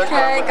go.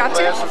 Okay, got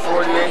you.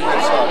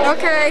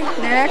 Okay,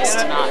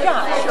 next.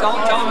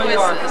 Don't tell me who you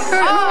are. Who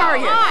are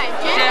you? Hi,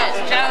 Jen.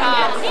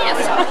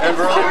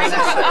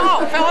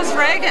 Oh, Phyllis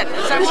Reagan.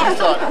 Is that what you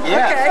thought?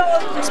 Okay.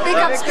 Speak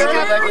up, speak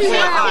up. Very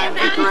well.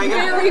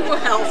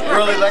 I'd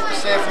really like to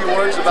say a few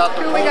words about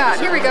the Who we got?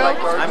 Here we go.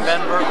 I'm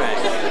Ben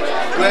Burbank.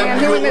 And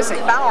who are we missing?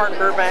 Bauer in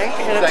Burbank,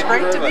 and it's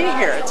great to be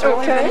here. It's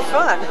really been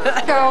fun.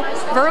 So,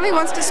 Burley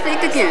wants to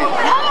speak again.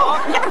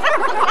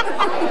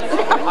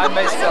 I'm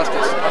Mace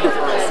Justice.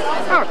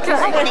 Okay.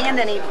 I can't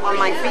stand on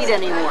my feet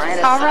anymore.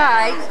 All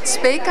right,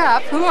 speak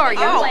up. Who are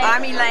you? Oh,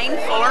 I'm Elaine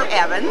Fuller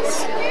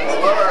Evans,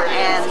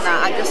 and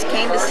I just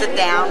came to sit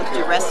down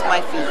to rest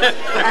my feet.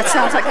 That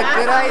sounds like a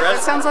good idea.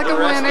 That sounds like a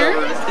winner.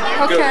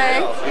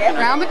 Okay,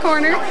 round the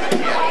corner.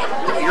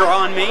 You're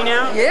on me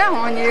now? Yeah,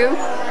 on you.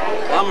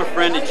 I'm a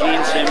friend of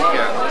Gene Simcoe.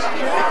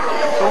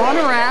 Going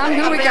around.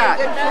 Who we got?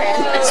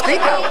 Speak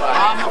up.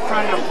 I'm a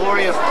friend of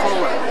Gloria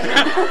Fuller.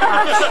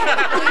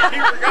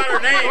 You forgot her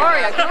name.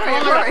 Gloria.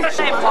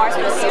 I'm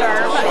Martha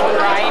Sturb,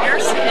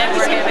 writers, and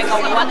we're having a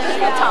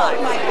wonderful time.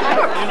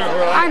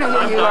 I know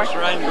who you are.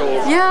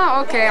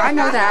 Yeah, okay, I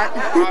know that.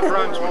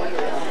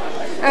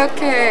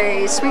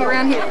 Okay, sweet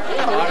around here.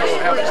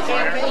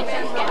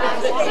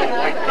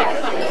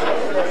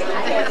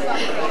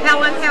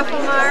 Helen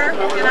Heffelmeyer,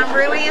 and I'm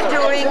really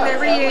enjoying the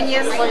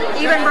reunion.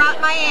 Even brought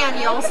my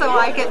annual so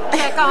I could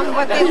check on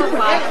what they look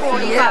like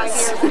 45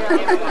 years ago.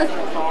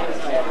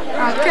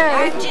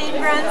 Okay. I'm Jean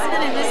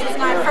Brunsman, and this is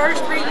my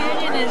first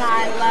reunion, and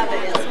I love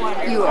it. It's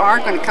wonderful. You are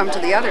going to come to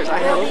the others, I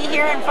hope. We'll be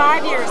here in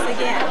 5 years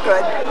again.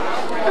 Good.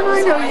 And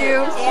I know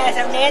you. Yes,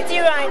 I'm Nancy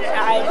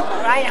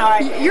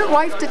Reinhardt. You're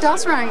wife to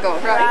Das Rangel,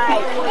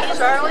 right?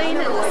 Charlene,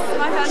 and this is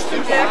my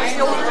husband, Jack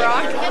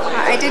Hillenbrock.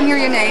 I didn't hear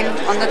your name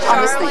on this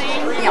thing.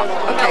 Yeah,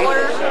 okay.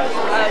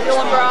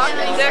 Hillenbrock,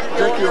 Jack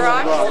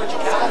Hillenbrock.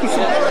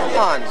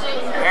 On.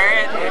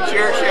 Harriet, it's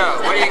your show.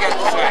 What do you got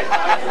to say?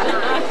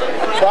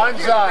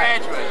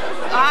 Bonsai.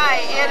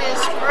 Hi, it is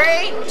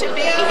great to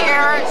be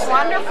here. It's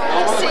wonderful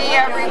to see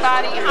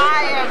everybody.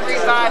 Hi,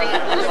 everybody.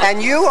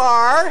 And you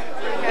are?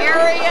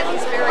 Harriet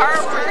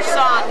Harper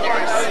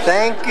Saunders.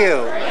 Thank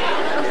you.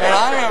 And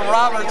I am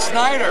Robert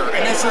Snyder,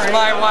 and this is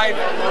my wife,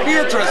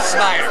 Beatrice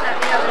Snyder.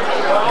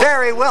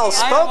 Very well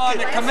spoken. I am on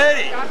the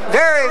committee.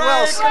 Very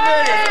well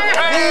spoken.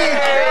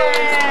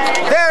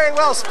 Very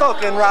well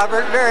spoken,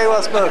 Robert. Very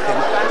well spoken.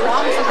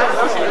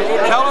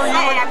 Tell her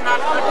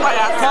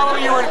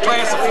you were in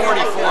class of 44.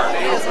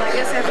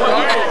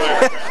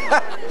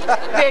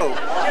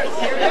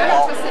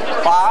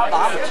 Bob,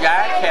 I'm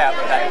Jack Hepp,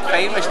 that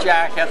famous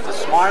Jack Hepp, the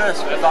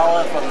smartest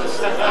fellow from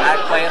that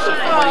class of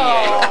 48.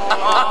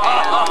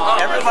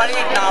 And everybody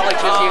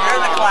acknowledges, you hear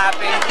the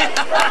clapping.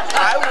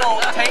 I will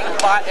take,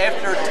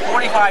 after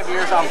 25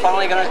 years, I'm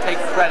finally going to take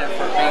credit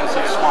for being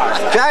so smart.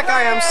 Jack,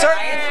 I am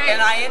certain.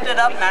 And I ended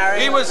up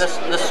marrying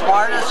the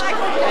smartest.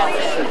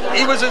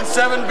 He was in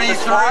 7B3. The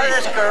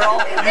smartest girl.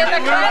 You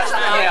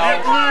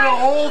blew the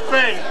whole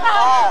thing.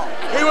 Oh,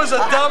 he was a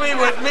dummy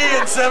with me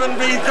in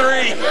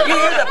 7B3. You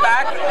hear the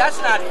back?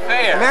 That's not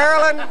fair.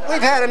 Marilyn,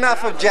 we've had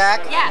enough of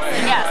Jack.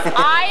 Yes.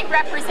 I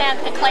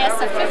represent the class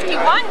of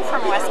 51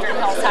 from Western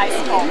Hills High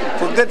School.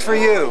 Well, good for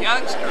you.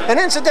 And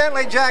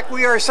incidentally, Jack,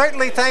 we are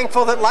certainly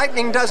thankful that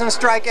lightning doesn't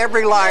strike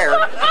every liar.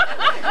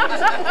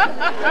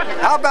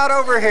 How about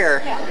over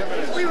here?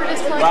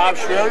 Bob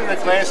Schroeder, the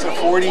class of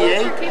 48,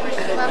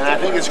 and I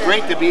think it's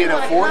great to be at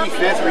a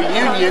 45th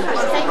reunion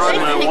with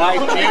my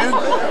wife June.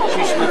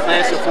 She's from the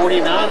class of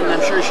 49, and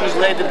I'm sure she's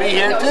glad to be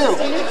here too.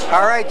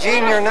 All right,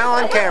 Jean, you're now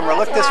on camera.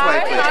 Look this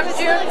way, please. I'm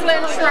June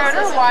Flynn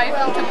Schroeder, wife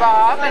to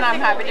Bob, and I'm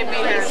happy to be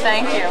here.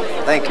 Thank you.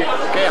 Thank you.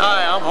 Okay,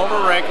 hi, I'm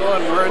Homer Rankle,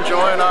 and we're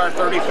enjoying our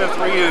 35th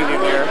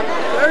reunion here.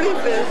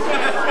 35th.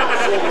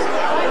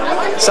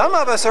 Some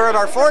of us are at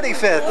our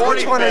 45th.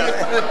 Which one are you?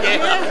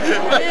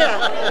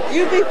 Yeah.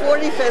 You be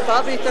 45th,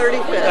 I'll be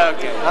 35th.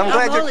 Okay. I'm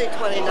glad only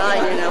 29,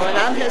 you know, and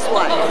I'm his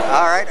wife.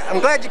 All right. I'm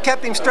glad you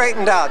kept him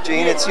straightened out,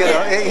 Gene. It's, you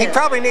know, he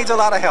probably needs a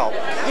lot of help.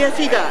 Yes,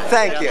 he does.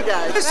 Thank you. He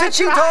does. Since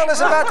you told us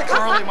about the...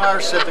 Carly Meyer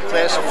said the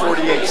class of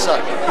 48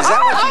 sucked. Is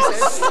that what she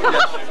said?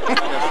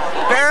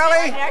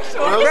 Barely?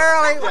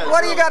 Barely?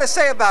 What do you got to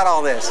say about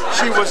all this?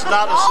 She was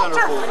not a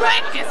centerfold.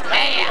 This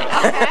man,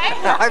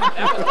 okay?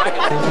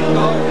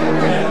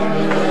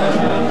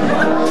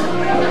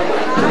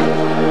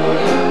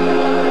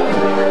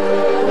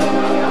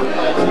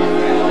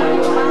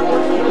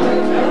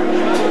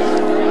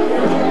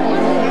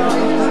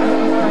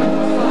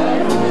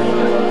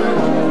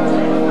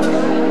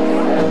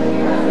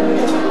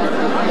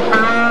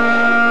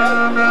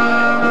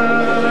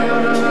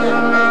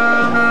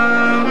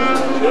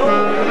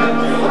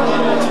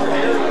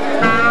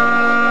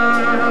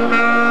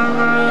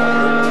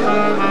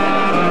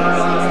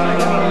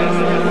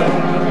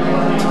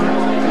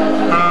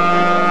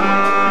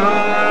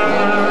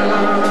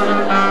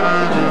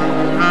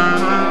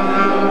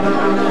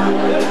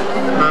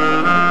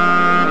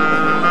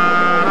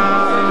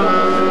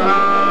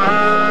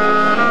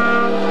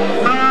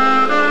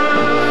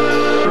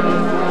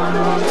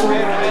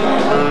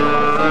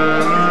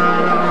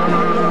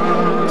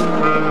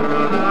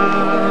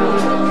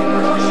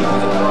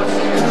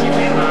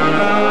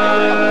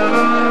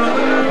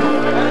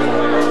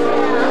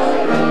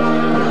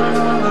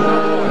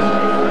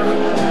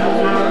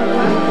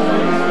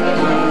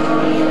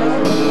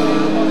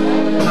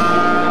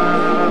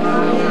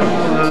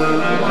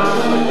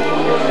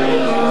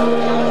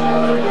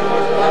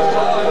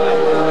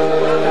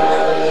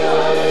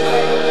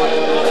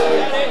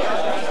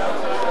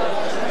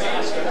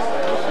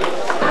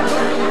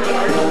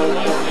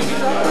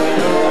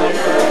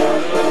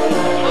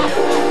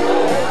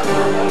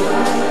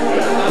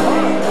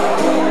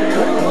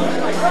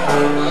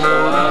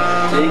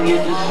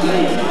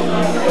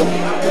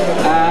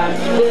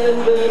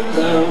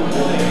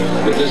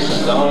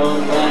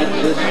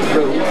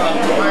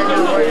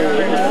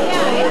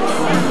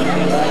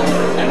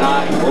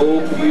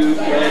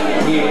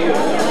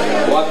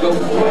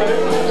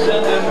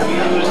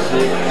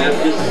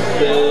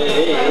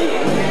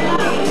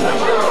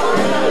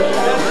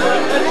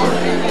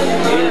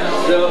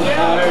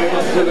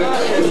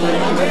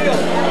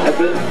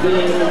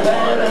 everything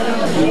that I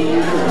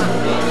feel,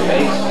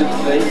 face to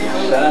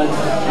face I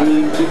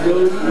dream to go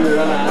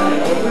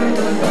right.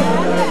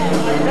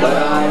 But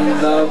I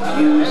love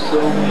you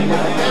so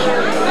much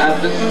that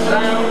the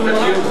sound of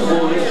your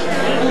voice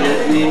can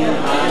get me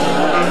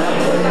high.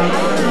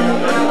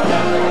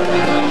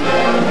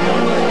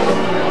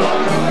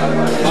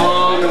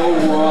 On a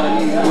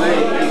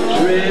one-way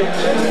trip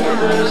to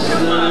the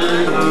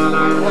sun,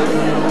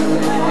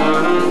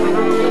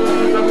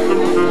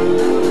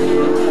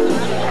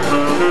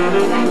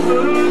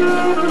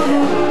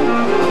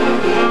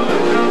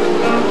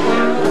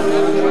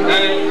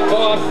 and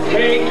for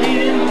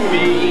taking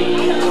me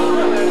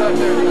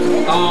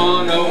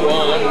on a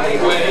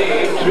one-way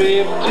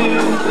trip to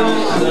the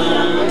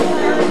sun,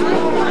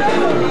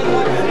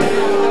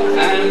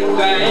 and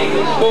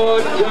thanks for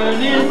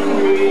turning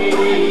me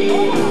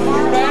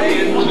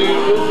into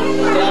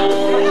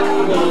someone.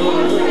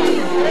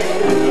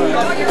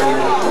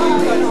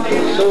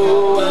 So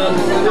I'll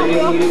say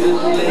the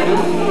same.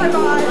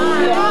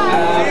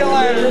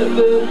 I've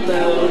never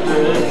found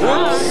her.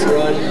 I'll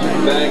brush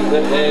back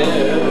the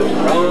hair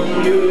from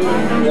your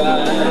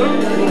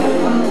eyes,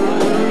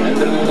 and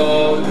the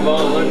love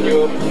on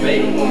your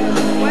face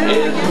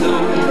is so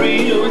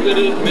real that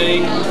it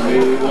makes me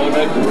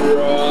wanna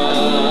cry.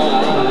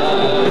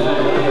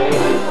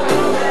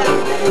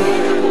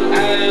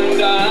 And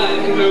I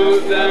know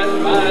that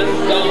my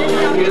song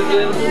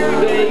isn't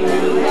saying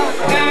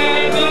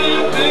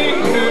anything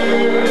new.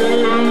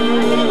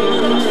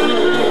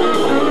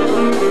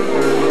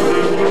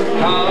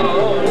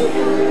 How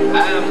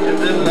after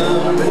the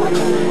love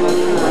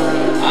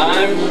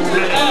I'm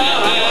still